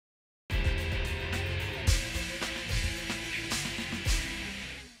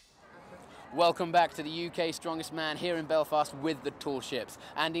Welcome back to the UK Strongest Man here in Belfast with the tall ships.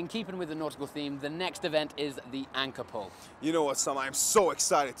 And in keeping with the nautical theme, the next event is the anchor pull. You know what, Sam, I'm so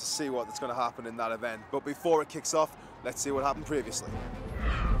excited to see what's going to happen in that event. But before it kicks off, let's see what happened previously.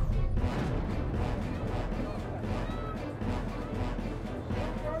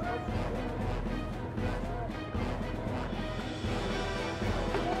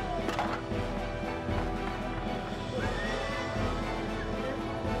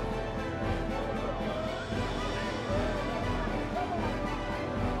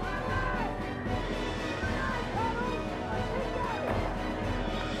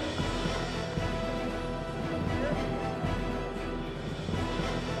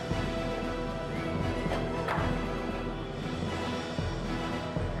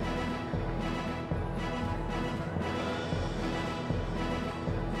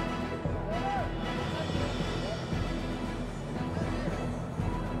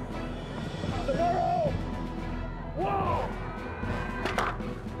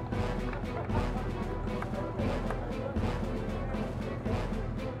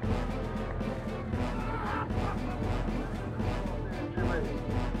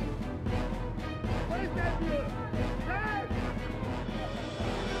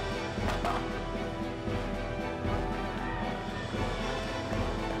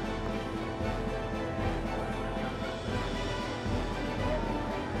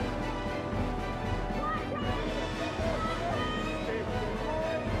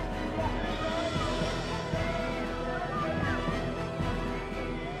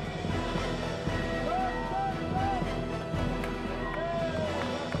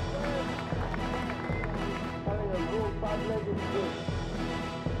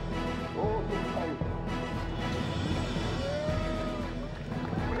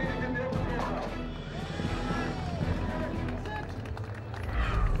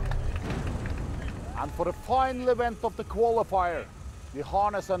 And for the final event of the qualifier, the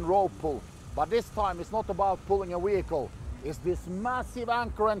harness and rope pull. But this time it's not about pulling a vehicle, it's this massive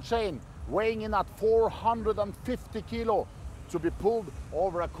anchor and chain weighing in at 450 kilo to be pulled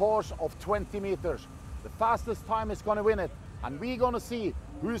over a course of 20 meters. The fastest time is going to win it, and we're going to see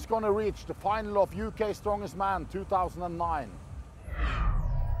who's going to reach the final of UK Strongest Man 2009.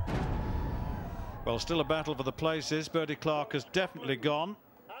 Well, still a battle for the places. Bertie Clark has definitely gone.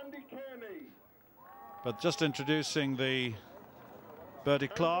 But just introducing the Bertie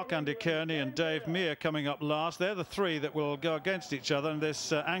Clark, Andy Kearney and Dave Mear coming up last. They're the three that will go against each other in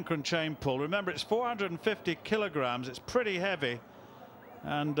this anchor and chain pull. Remember, it's 450 kilograms. It's pretty heavy.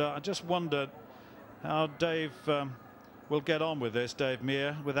 And I just wondered how Dave will get on with this, Dave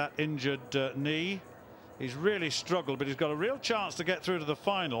Mear, with that injured knee. He's really struggled, but he's got a real chance to get through to the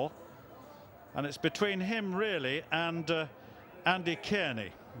final. And it's between him, really, and Andy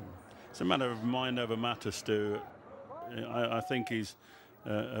Kearney. It's a matter of mind over matter, Stu. I think he's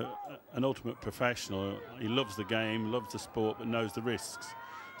an ultimate professional. He loves the game, loves the sport, but knows the risks.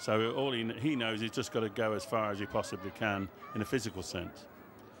 So all he knows, he's just got to go as far as he possibly can in a physical sense.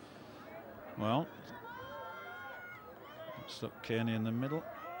 Well, let's look Kearney in the middle.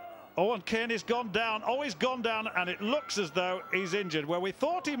 Oh, and Kearney's gone down. Oh, he's gone down, and it looks as though he's injured. Where we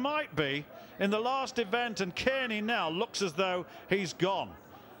thought he might be in the last event, and Kearney now looks as though he's gone.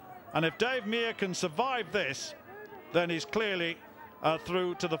 And if Dave Mear can survive this, then he's clearly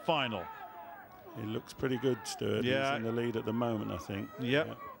through to the final. He looks pretty good, Stuart. Yeah. He's in the lead at the moment, I think. Yep.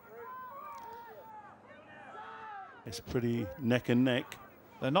 Yeah. It's pretty neck and neck.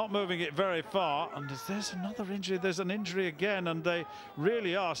 They're not moving it very far, and there's another injury. There's an injury again, and they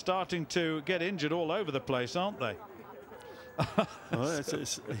really are starting to get injured all over the place, aren't they? Well,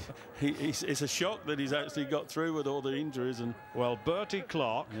 it's a shock that he's actually got through with all the injuries. And well, Bertie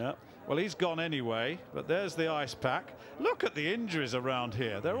Clark, yeah. Well, he's gone anyway, but there's the ice pack. Look at the injuries around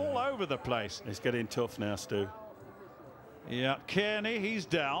here. They're all over the place. It's getting tough now, Stu. Yeah, Kearney, he's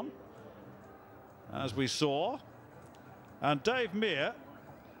down, as we saw. And Dave Mear,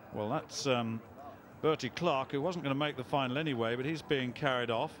 well, that's Bertie Clark, who wasn't going to make the final anyway, but he's being carried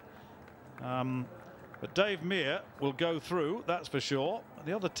off. But Dave Mear will go through, that's for sure.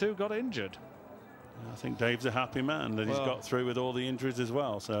 The other two got injured. I think Dave's a happy man that he's got through with all the injuries as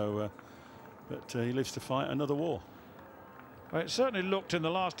well. So, but he lives to fight another war. Well, it certainly looked in the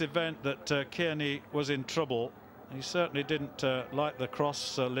last event that Kearney was in trouble. He certainly didn't like the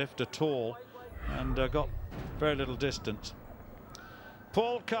cross lift at all, and got very little distance.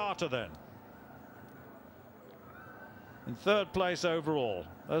 Paul Carter then, in third place overall.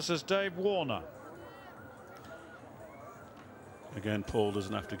 This is Dave Warner. Again, Paul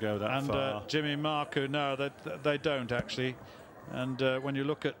doesn't have to go that far. And Jimmy Marku, no, they don't actually. And when you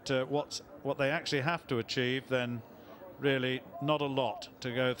look at what's what they actually have to achieve, then really not a lot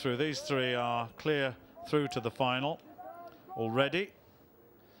to go through. These three are clear through to the final already.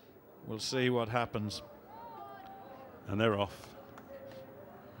 We'll see what happens. And they're off.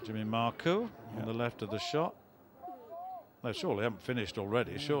 Jimmy Marcoux on the left of the shot. They surely haven't finished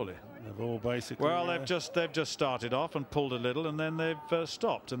already, surely. They've all basically... Well, they've just started off and pulled a little, and then they've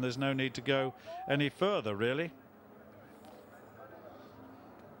stopped, and there's no need to go any further, really.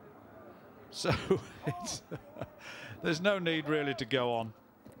 So there's no need really to go on.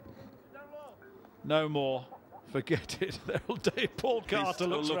 No more. Forget it. Paul Carter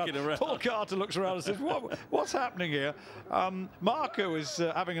looks around. Paul Carter looks around and says, "What's happening here?" Marcoux is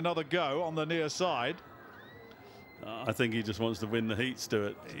having another go on the near side. I think he just wants to win the heat,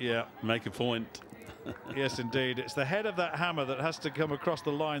 Stuart. Yeah, make a point. Yes, indeed. It's the head of that hammer that has to come across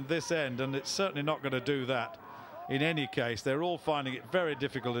the line this end, and it's certainly not going to do that. In any case, they're all finding it very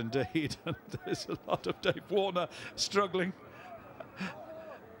difficult indeed, and there's a lot of Dave Warner struggling.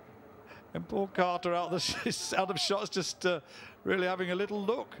 And Paul Carter out of shots, just really having a little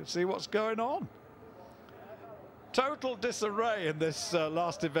look and see what's going on. Total disarray in this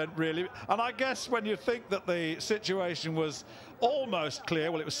last event, really. And I guess when you think that the situation was almost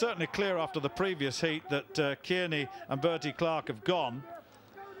clear, well, it was certainly clear after the previous heat that Kearney and Bertie Clark have gone.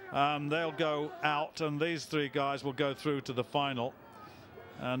 They'll go out, and these three guys will go through to the final.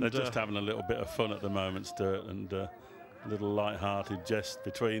 And they're just having a little bit of fun at the moment, Stuart, and a little light-hearted jest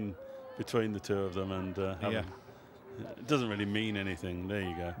between the two of them, and yeah. It doesn't really mean anything. There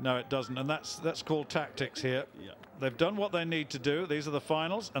you go. No, it doesn't, and that's called tactics here. Yeah. They've done what they need to do. These are the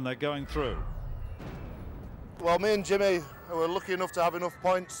finals, and they're going through. Well, me and Jimmy were lucky enough to have enough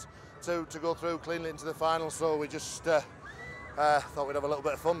points to go through cleanly into the final, so we just thought we'd have a little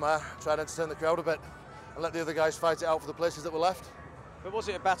bit of fun there, try and entertain the crowd a bit, and let the other guys fight it out for the places that were left. But was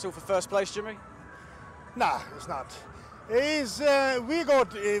it a battle for first place, Jimmy? Nah, it's not. We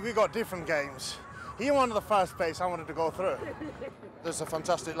got different games. He wanted the first place, I wanted to go through. There's a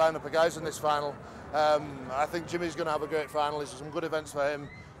fantastic lineup of guys in this final. I think Jimmy's going to have a great final. There's some good events for him,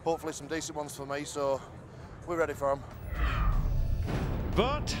 hopefully some decent ones for me, so we're ready for him.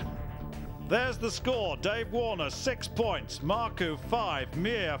 But there's the score. Dave Warner 6 points, Marcoux 5,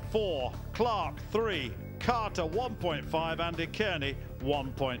 Mir 4, Clark 3, Carter 1.5, Andy Kearney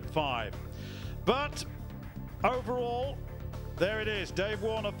 1.5. But overall, there it is. Dave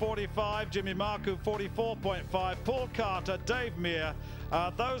Warner 45, Jimmy Marcoux 44.5, Paul Carter, Dave Mir.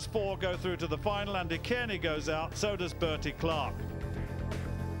 Those four go through to the final. Andy Kearney goes out, so does Bertie Clark.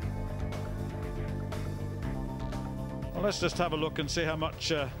 Well, let's just have a look and see how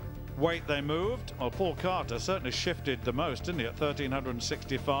much weight they moved. Well, Paul Carter certainly shifted the most, didn't he, at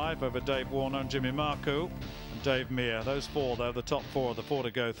 1,365 over Dave Warner and Jimmy Marcoux and Dave Mir. Those four, though, the top four of the four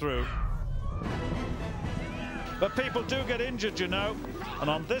to go through. But people do get injured, you know, and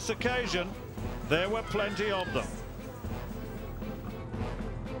on this occasion, there were plenty of them.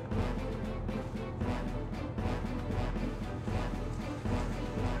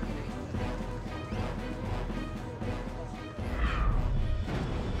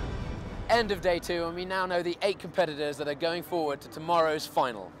 End of day 2, and we now know the 8 competitors that are going forward to tomorrow's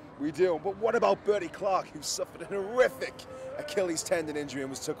final. We do, but what about Bertie Clark, who suffered an horrific Achilles tendon injury and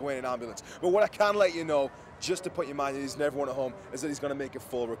was took away in an ambulance? But what I can let you know, just to put your mind at ease and everyone at home, is that he's going to make a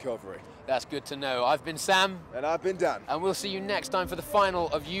full recovery. That's good to know. I've been Sam. And I've been Dan. And we'll see you next time for the final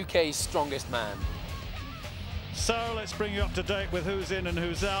of UK's Strongest Man. So let's bring you up to date with who's in and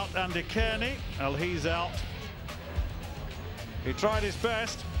who's out. Andy Kearney, well, he's out. He tried his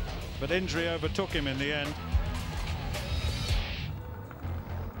best, but injury overtook him in the end.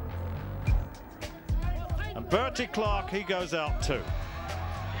 And Bertie Clark, he goes out too.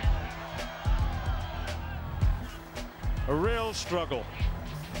 A real struggle.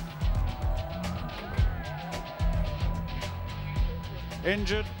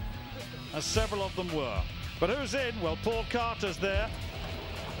 Injured, as several of them were. But who's in? Well, Paul Carter's there.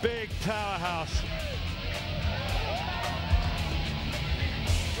 Big powerhouse.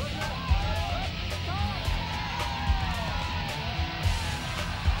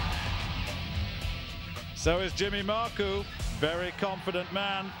 So is Jimmy Marcoux, very confident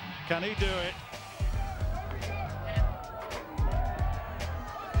man. Can he do it?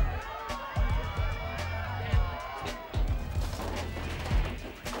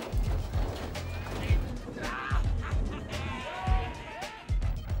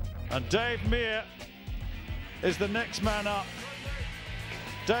 And Dave Mir is the next man up.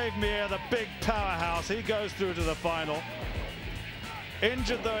 Dave Mir, the big powerhouse, he goes through to the final.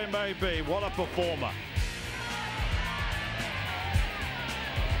 Injured though he may be, what a performer.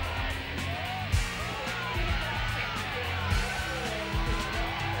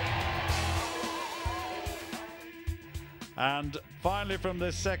 And finally from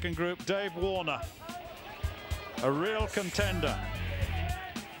this second group, Dave Warner, a real contender.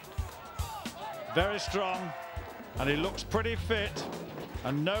 Very strong, and he looks pretty fit,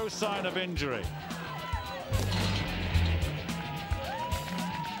 and no sign of injury.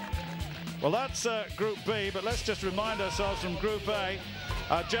 Well, that's Group B, but let's just remind ourselves from Group A.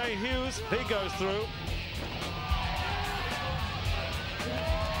 Jay Hughes, he goes through.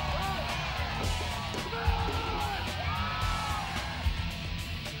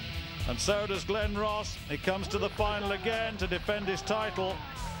 And so does Glenn Ross. He comes to the final again to defend his title.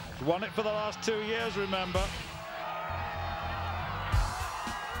 He's won it for the last 2 years, remember.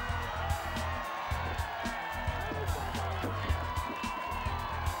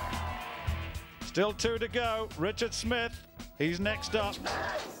 Still 2 to go. Richard Smith, he's next up.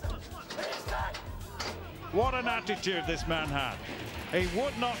 What an attitude this man had. He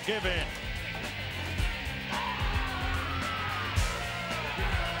would not give in.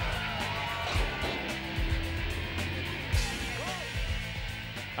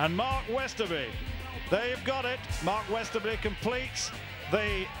 And Mark Westerby, there you've got it. Mark Westerby completes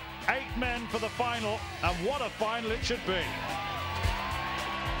the 8 men for the final, and what a final it should be.